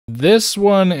This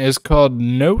one is called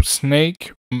No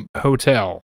Snake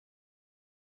Hotel.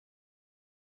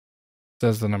 It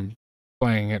says that I'm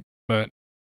playing it, but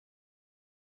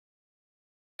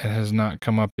it has not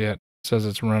come up yet. It says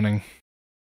it's running.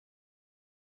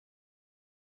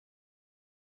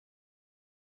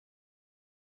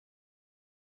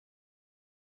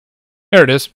 There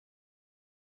it is.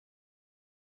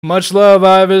 Much love,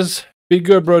 Ives. Be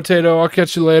good, Brotato. I'll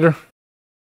catch you later.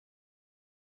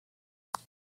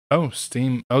 Oh,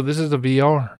 Steam. Oh, this is a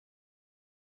VR.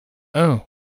 Oh.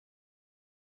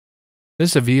 This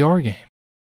is a VR game.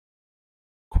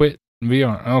 Quit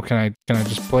VR. Oh, can I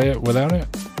just play it without it?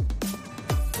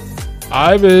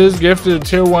 Ives gifted a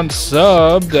tier 1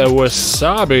 sub to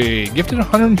Wasabi. Gifted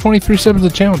 123 subs to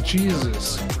the channel.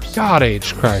 Jesus. God,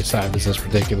 H. Christ, Ives. That's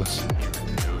ridiculous.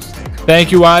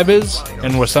 Thank you, Ives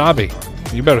and Wasabi.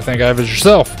 You better thank Ives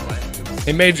yourself.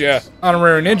 He made you an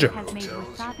honorary ninja.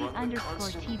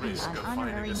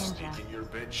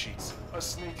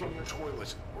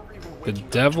 The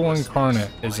devil incarnate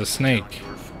is a snake.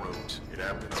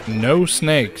 No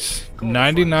snakes.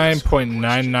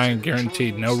 99.99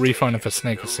 guaranteed. No refund if a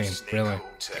snake is seen. Really?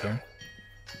 Okay.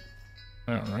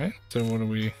 Alright. So what do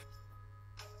we...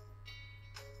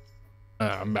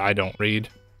 I don't read.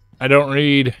 I don't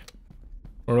read.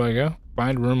 Where do I go?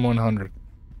 Find room 100.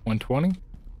 120?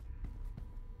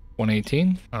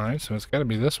 118? Alright, so it's gotta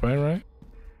be this way, right?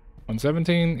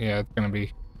 117? Yeah, it's gonna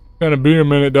be a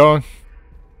minute, dog.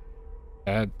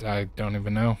 I don't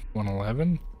even know.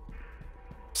 111?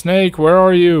 Snake, where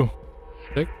are you?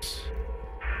 6?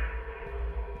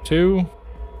 2?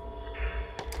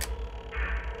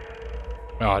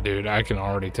 Oh, dude, I can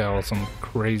already tell some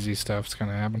crazy stuff's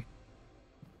gonna happen.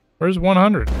 Where's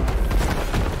 100?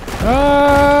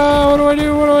 What do I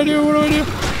do? What do I do? What do I do?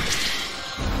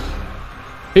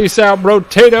 Peace out,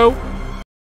 Brotato.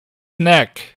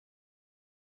 Neck.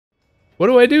 What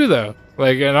do I do, though?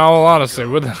 Like, in all honesty,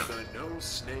 what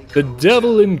the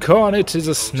devil incarnate is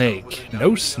a snake.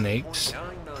 No snakes.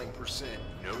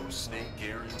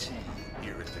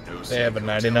 They have a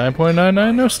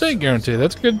 99.99 no snake guarantee.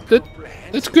 That's good.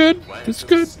 That's good. That's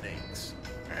good.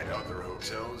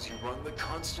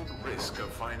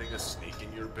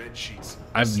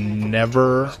 I've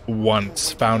never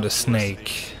once found a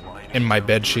snake in my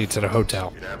bed sheets at a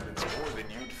hotel.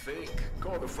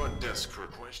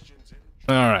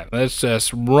 Alright, let's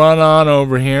just run on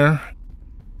over here.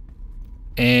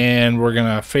 And we're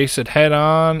gonna face it head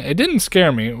on. It didn't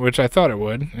scare me, which I thought it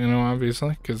would, you know,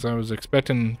 obviously, because I was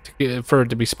expecting for it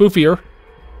to be spoofier.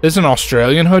 This is an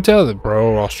Australian hotel.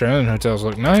 Bro, Australian hotels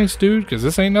look nice, dude, because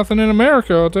this ain't nothing in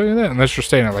America, I'll tell you that. Unless you're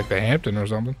staying at, like, the Hampton or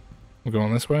something. I'm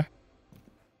going this way.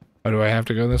 Oh, do I have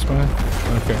to go this way?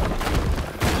 Okay.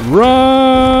 Run!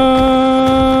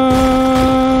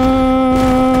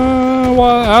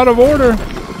 Well, out of order.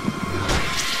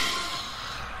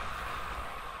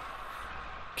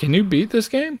 Can you beat this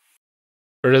game?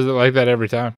 Or is it like that every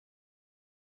time?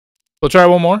 We'll try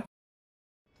one more.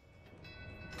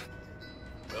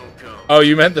 Oh,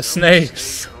 you meant the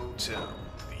snakes.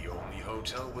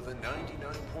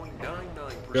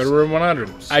 Go to room 100.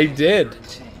 I did.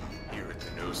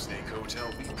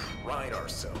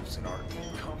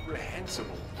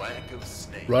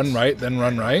 Run right, then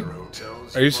run right?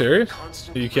 Are you serious?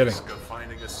 Are you kidding?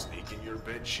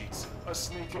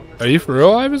 Are you for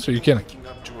real, Ives? Or are you kidding?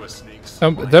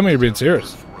 Tell me you're being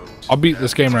serious. I'll beat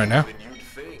this game right now.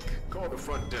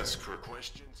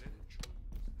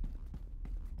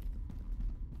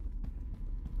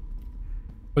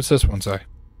 What's this one say?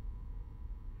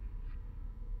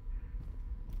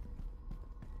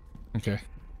 Okay.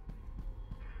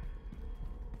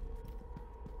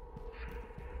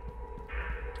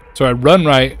 So I run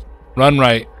right.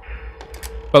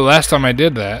 But last time I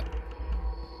did that,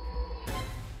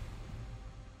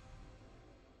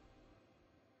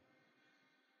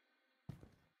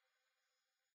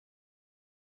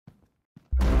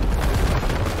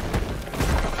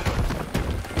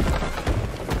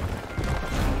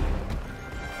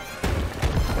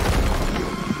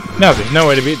 no, there's no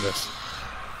way to beat this.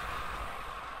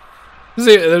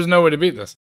 See, there's no way to beat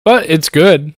this. But it's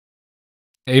good.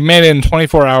 He made it in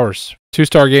 24 hours.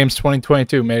 2-star games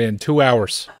 2022 made it in 2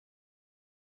 hours.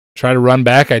 Try to run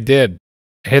back, I did.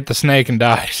 I hit the snake and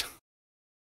died.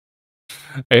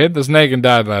 I hit the snake and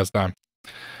died last time.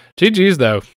 GG's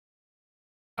though.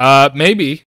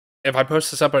 Maybe if I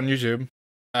post this up on YouTube,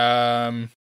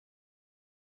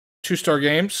 2-star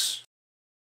games,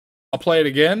 I'll play it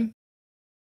again.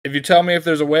 If you tell me if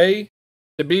there's a way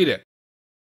to beat it.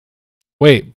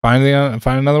 Wait, find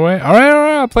another way? All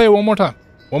right, I'll play it one more time.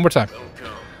 One more time.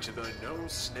 Welcome to the No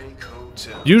Snake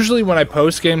Hotel. Usually when I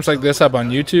post games like this up on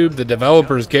YouTube, the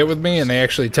developers get with me and they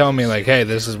actually tell me like, hey,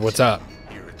 this is what's up.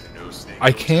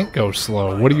 I can't go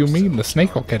slow. What do you mean? The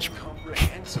snake will catch me.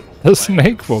 The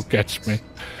snake will catch me.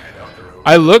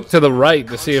 I looked to the right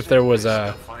to see if there was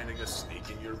a...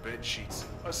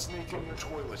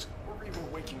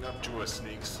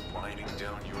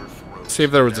 See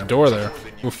if there was a door there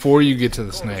before you get to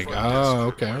the snake. Oh,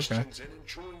 okay, okay.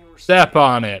 Step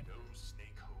on it.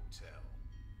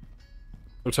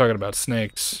 We're talking about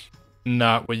snakes,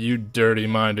 not what you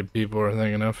dirty-minded people are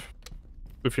thinking of,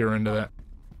 if you're into that.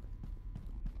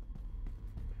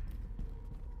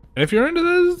 And if you're into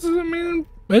this, I mean,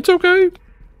 it's okay.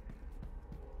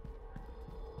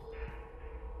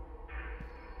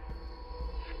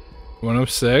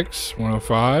 $106,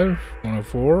 $105,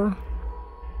 $104,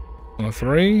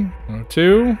 $103,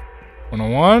 $102,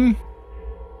 $101.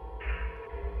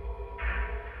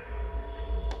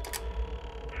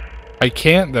 I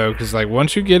can't though, cause like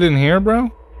once you get in here,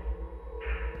 bro.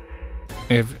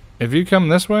 If you come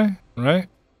this way, right?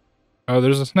 Oh,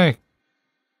 there's a snake.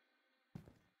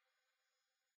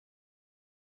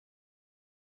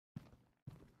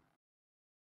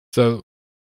 So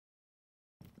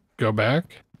go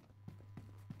back.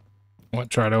 What?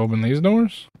 Try to open these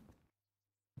doors?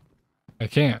 I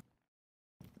can't.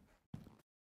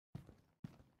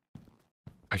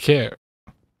 I can't.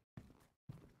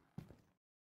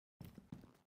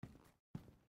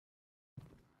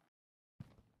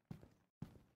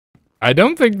 I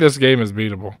don't think this game is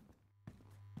beatable.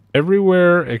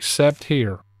 Everywhere except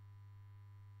here.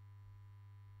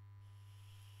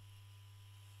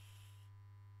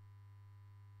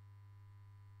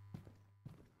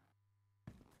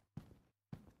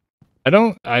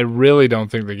 I really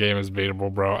don't think the game is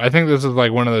beatable, bro. I think this is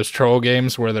like one of those troll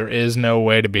games where there is no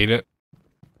way to beat it.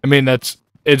 I mean, it's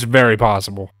very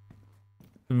possible.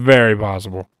 Very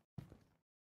possible.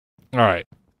 Alright.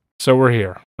 So we're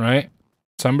here, right?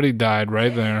 Somebody died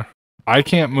right there. I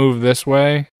can't move this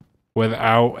way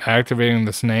without activating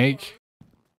the snake.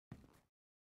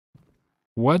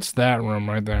 What's that room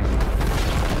right there?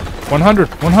 100,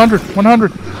 100,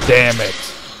 100. Damn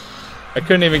it. I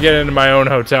couldn't even get into my own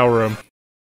hotel room.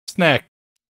 Snack.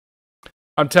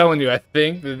 I'm telling you,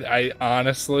 I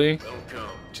honestly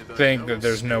think that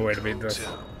there's no way to beat this.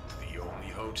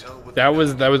 That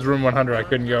was room 100. I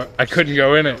couldn't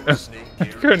go in it. I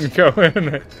couldn't go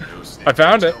in it. I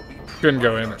found it. Couldn't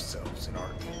go in it.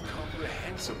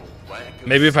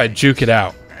 Maybe if I juke it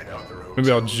out.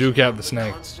 Maybe I'll juke out the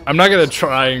snake. I'm not gonna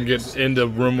try and get into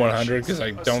room 100 because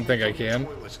I don't think I can.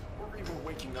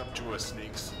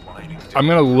 I'm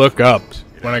gonna look up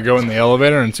when I go in the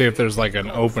elevator and see if there's like an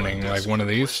opening, like one of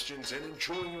these.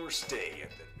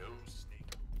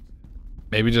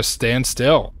 Maybe just stand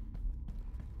still.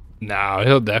 No,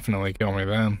 he'll definitely kill me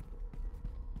then.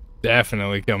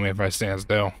 Definitely kill me if I stand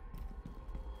still.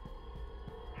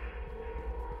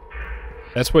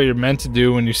 That's what you're meant to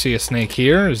do when you see a snake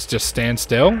here, is just stand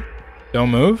still. Don't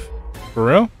move. For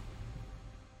real?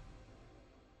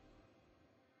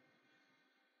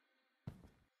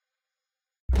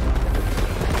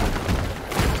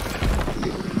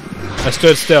 I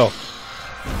stood still.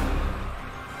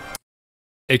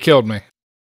 It killed me.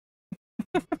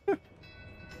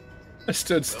 I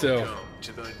stood still.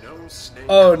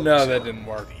 Oh no, that didn't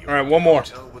work. Alright, one more.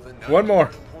 One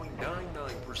more.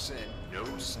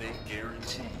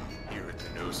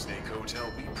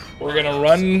 We're gonna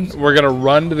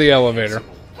run to the elevator.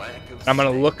 I'm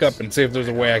gonna look up and see if there's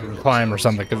a way I can climb or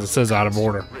something, because it says out of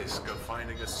order.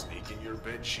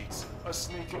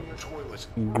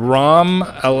 Grom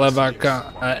Elevonic.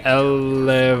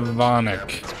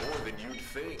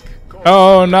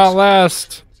 Oh, not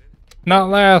last. Not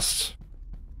last.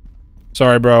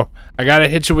 Sorry, bro. I gotta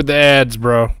hit you with the ads,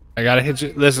 bro. I gotta hit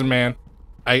you. Listen, man.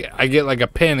 I get like a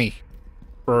penny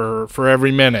for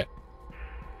every minute.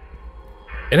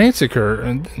 It ain't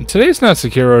Sekiro. Today's not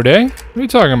Sekiro Day. What are you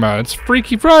talking about? It's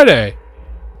Freaky Friday.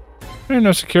 There ain't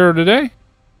no Sekiro today.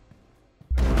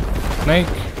 Snake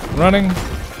running.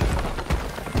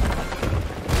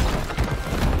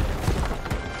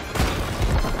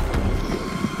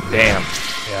 Damn.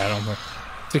 Yeah, I don't know.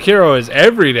 Sekiro is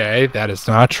every day. That is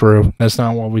not true. That's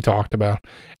not what we talked about.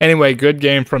 Anyway, good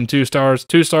game from 2 stars.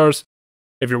 2 stars.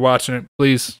 If you're watching it,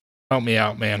 please help me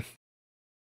out, man.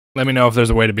 Let me know if there's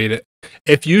a way to beat it.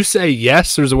 If you say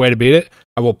yes, there's a way to beat it,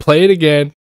 I will play it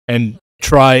again and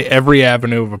try every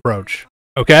avenue of approach.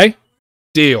 Okay?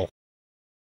 Deal.